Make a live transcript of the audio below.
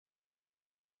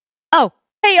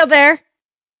Hey, yo there!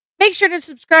 Make sure to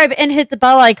subscribe and hit the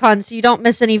bell icon so you don't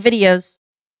miss any videos.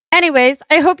 Anyways,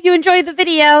 I hope you enjoy the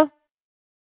video.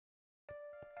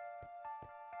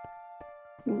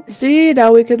 See,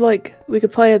 now we could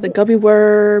play the gummy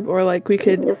worm, or like we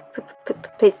could.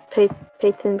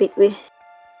 Peyton, we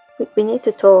need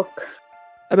to talk.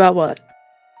 About what?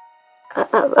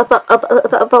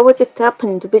 About what just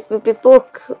happened with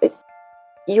Book.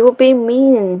 You were being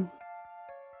mean.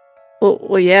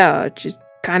 Well, yeah, she's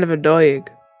kind of annoying.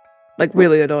 Like,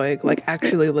 really annoying. Like,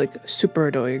 actually, like, super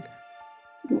annoying.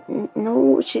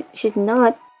 No, she's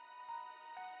not.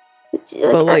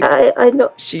 But, like, I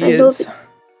know. She is.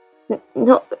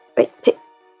 No, right,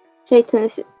 Peyton,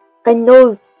 I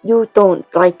know you don't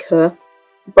like her,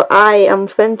 but I am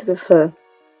friends with her.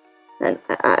 And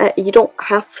you don't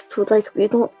have to, like,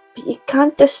 you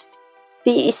can't just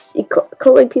be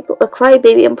calling people a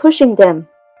crybaby and pushing them.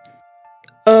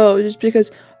 Oh, just because,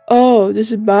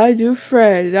 this is my new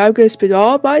friend, and I'm gonna spend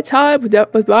all my time with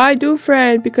my new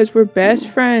friend because we're best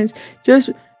friends.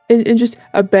 And just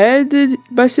abandon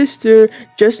my sister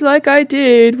just like I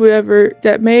did whenever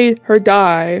that made her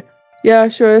die. Yeah,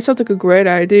 sure, that sounds like a great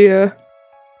idea.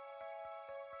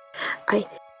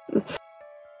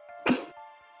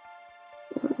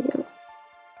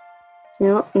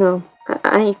 No,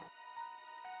 I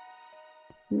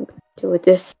do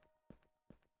this.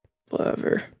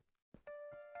 Whatever.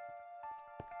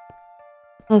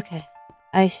 Okay,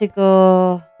 I should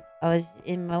go. I was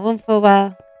in my room for a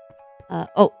while.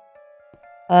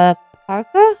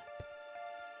 Parker?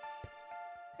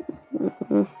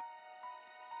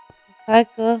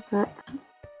 Parker?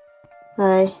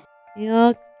 Hi. You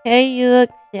okay? You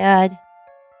look sad.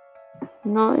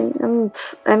 No, I'm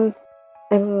fine.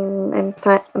 I'm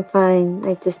fine.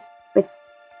 I just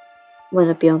want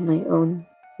to be on my own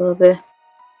a little bit.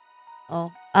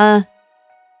 Oh,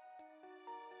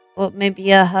 well,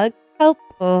 maybe a hug help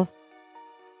or?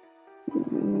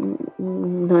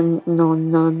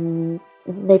 No.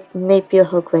 Maybe a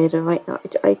hug later. Right now,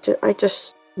 I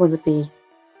just want to be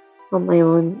on my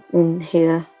own in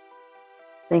here.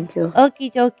 Thank you.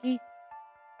 Okie dokie.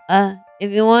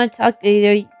 If you want to talk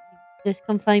later, just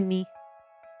come find me.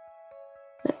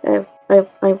 I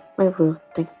will.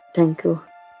 Thank you.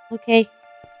 Okay.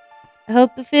 I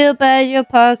hope you feel better,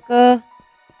 Parker.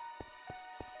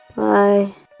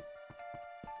 Bye.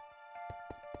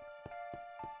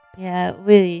 Yeah,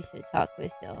 really should talk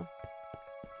with you.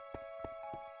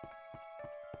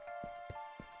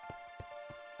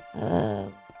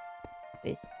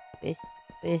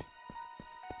 With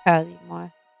Charlie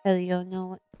more. Charlie don't know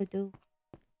what to do.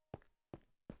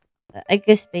 I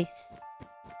guess space.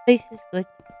 Space is good.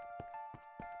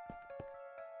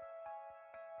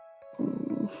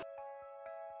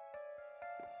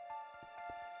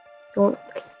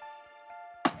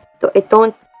 I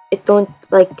don't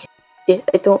like it.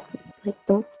 I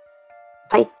don't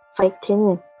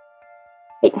fighting.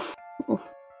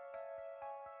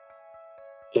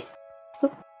 It's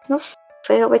not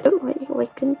fair. Why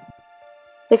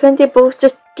can't they both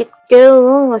just get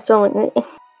along or something?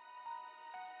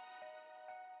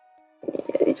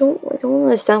 I don't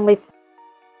understand why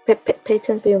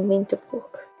Peyton's being mean to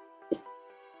Book.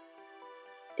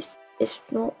 It's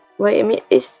not right. I mean,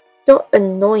 it's not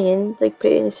annoying like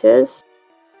Peyton says.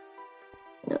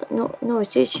 No.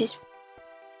 She's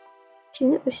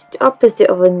the opposite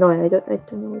of annoying. I don't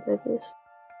know what that is.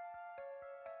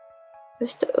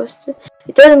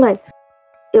 It doesn't matter.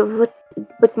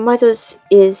 What matters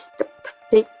is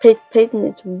that Peyton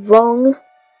is wrong,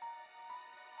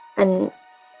 and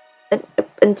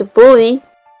the bully.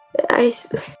 I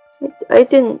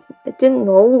didn't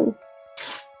know.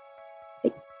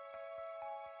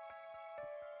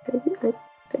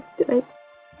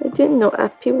 I didn't know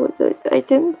Appy would. I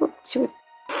didn't know she would.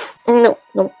 No.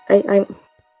 I'm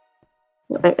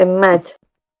mad.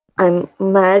 I'm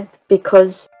mad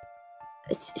because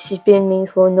she's being mean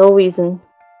for no reason,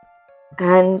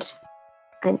 and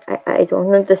I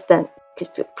don't understand.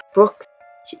 Because Brooke,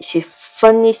 she's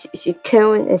funny, she's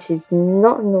caring, and she's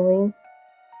not annoying.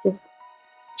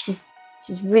 She's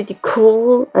really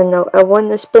cool, and I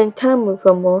want to spend time with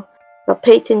her more. Now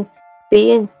Peyton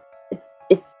being a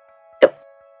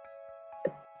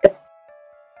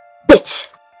bitch.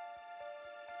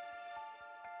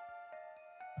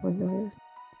 Oh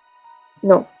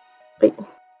no, wait.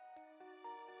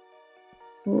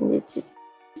 It's just,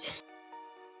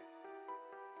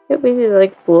 I really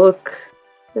like Brooke.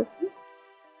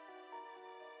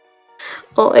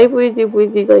 Oh, I really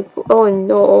like. Oh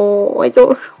no, I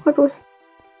don't.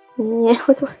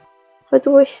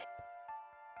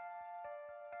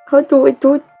 How do I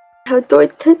do it? how do I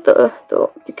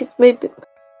though? Because maybe I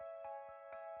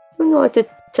don't know how to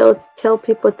tell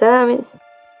people that.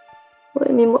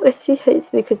 I mean, what if she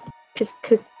hates me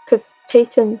because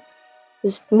Peyton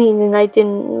was mean and I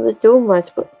was doing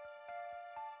much, but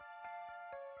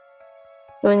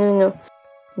no.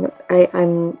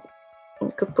 I'm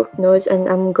Brooke knows, and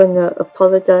I'm gonna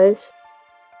apologize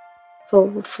for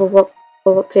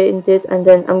what Peyton did, and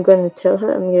then I'm gonna tell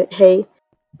her, hey,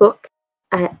 Brooke,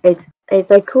 I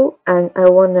like you, and I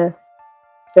wanna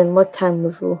spend more time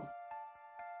with you.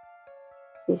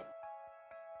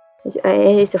 I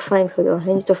need to find her though. I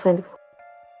need to find her.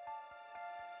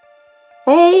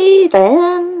 Hey,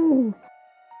 Dan!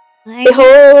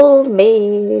 Behold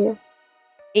me!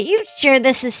 Are you sure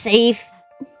this is safe?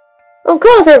 Of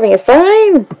course, everything is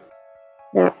fine!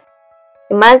 Now,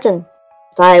 imagine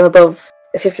that I am above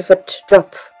a 50-foot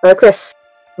drop or a cliff,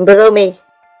 and below me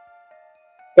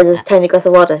there's a tiny glass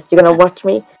of water. You're gonna watch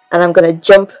me, and I'm gonna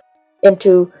jump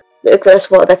into the glass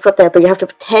of water that's up there, but you have to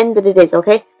pretend that it is,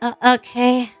 okay?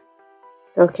 Okay.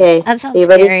 Okay. That sounds Are you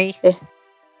ready? scary.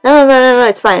 No,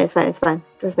 it's fine.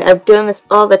 Trust me, I'm doing this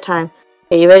all the time.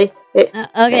 Are you ready?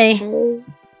 Okay.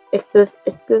 It's good.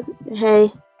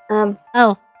 Hey,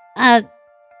 Oh,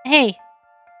 hey.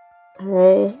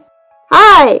 hey.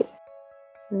 Hi!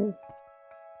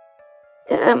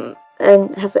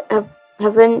 And have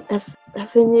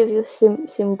any of you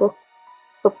seen book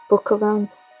around?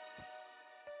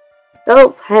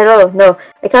 Oh, hello. No,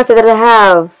 I can't say that I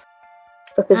have.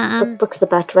 Book's the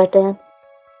bat, right, Dan?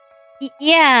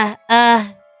 Yeah,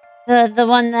 the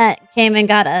one that came and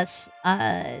got us,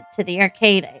 to the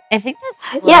arcade. I think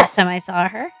that's the last time I saw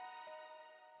her.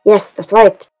 Yes, that's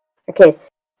right. Okay,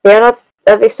 are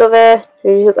they still there?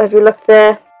 Have you looked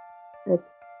there?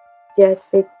 Yeah,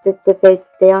 they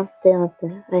aren't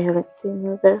there. I haven't seen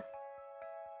them there.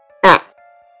 Ah.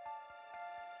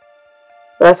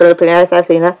 Well, that's really pretty nice. I've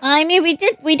seen her. I mean,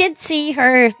 we did see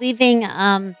her leaving,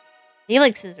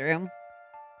 Felix's room.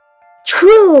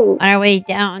 True! On our way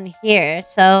down here,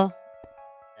 so,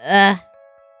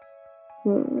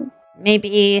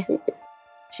 maybe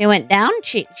she went down?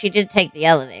 She did take the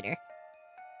elevator.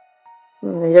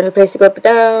 There's another place to go up and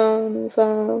down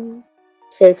from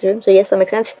Felix's room, so yes, that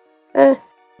makes sense.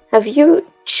 Have you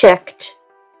checked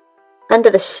under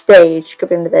the stage? Could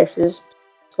be under there, there's a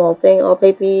small thing, or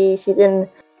maybe she's in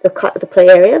the play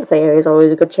area. The play area is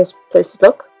always a good place to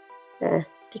look.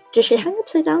 Does she hang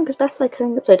upside down? Because bats like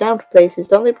hang upside down for places,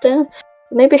 don't they, Dan?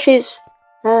 Maybe she's,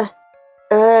 but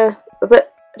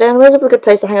Dan, where's a good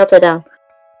place to hang upside down?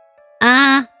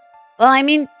 Well, I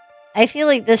mean, I feel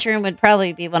like this room would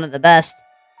probably be one of the best.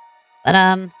 But,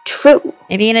 True.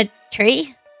 maybe in a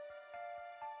tree?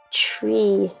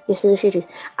 Tree. Yes, there's a few trees.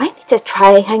 I need to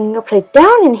try hanging upside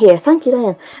down in here. Thank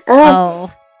you, Diane.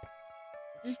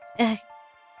 Just,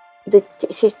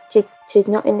 She's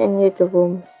not in any of the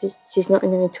rooms. She's not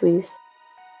in any trees.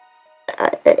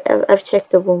 I've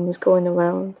checked the rooms going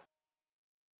around.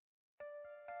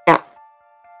 Yeah.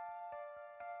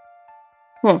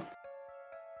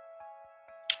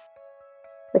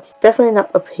 It's definitely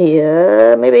not up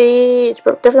here. Maybe it's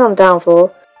definitely on the down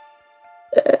floor.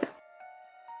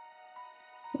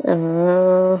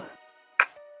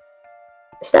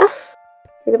 Staff?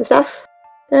 Look at the staff,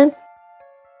 Dan.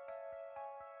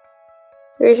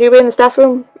 Should we be in the staff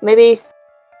room? Maybe.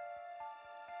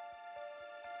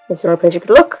 Is there a place you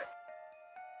could look?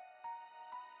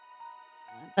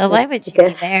 but why would you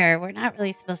be there? We're not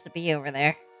really supposed to be over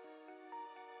there.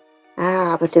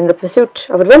 But in the pursuit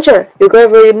of adventure, you go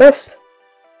where you must.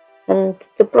 And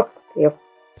the Brook, your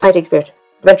fighting spirit,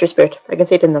 adventure spirit, I can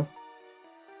see it in them.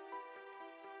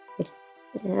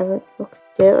 I haven't looked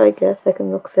there, I guess. I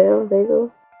can look there. There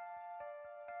you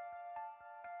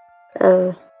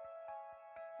go.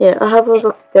 Yeah, I'll have a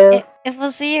look there. If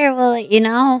we'll see her, we'll let you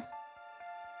know.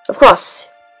 Of course.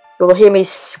 You will hear me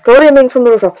screaming from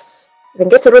the rooftops. I can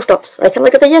get to the rooftops. I can't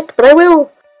look at that yet, but I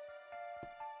will.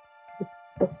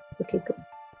 Okay,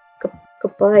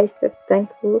 goodbye. Thank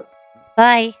you.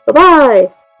 Bye.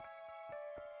 Bye-bye.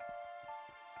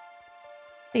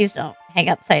 Please don't hang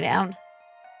upside down.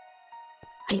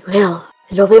 I will.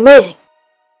 It'll be amazing.